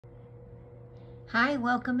Hi,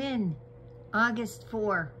 welcome in. August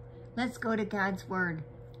 4. Let's go to God's Word.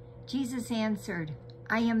 Jesus answered,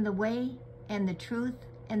 I am the way and the truth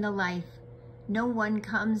and the life. No one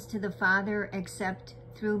comes to the Father except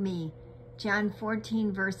through me. John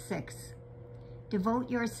 14, verse 6. Devote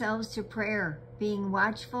yourselves to prayer, being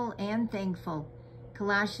watchful and thankful.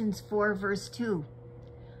 Colossians 4, verse 2.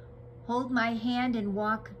 Hold my hand and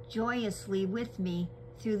walk joyously with me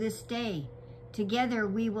through this day. Together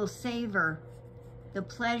we will savor the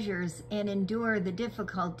pleasures and endure the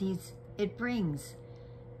difficulties it brings.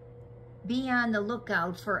 Be on the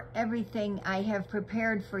lookout for everything I have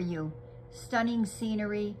prepared for you. Stunning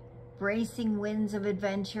scenery, bracing winds of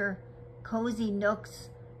adventure, cozy nooks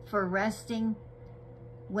for resting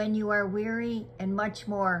when you are weary, and much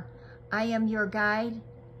more. I am your guide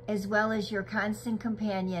as well as your constant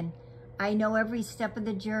companion. I know every step of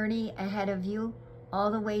the journey ahead of you, all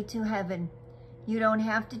the way to heaven. You don't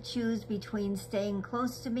have to choose between staying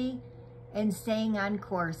close to me and staying on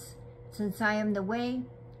course. Since I am the way,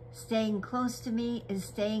 staying close to me is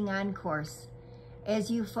staying on course. As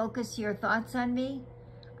you focus your thoughts on me,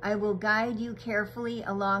 I will guide you carefully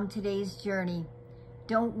along today's journey.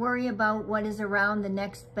 Don't worry about what is around the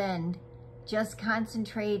next bend. Just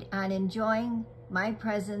concentrate on enjoying my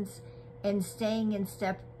presence and staying in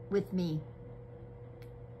step with me.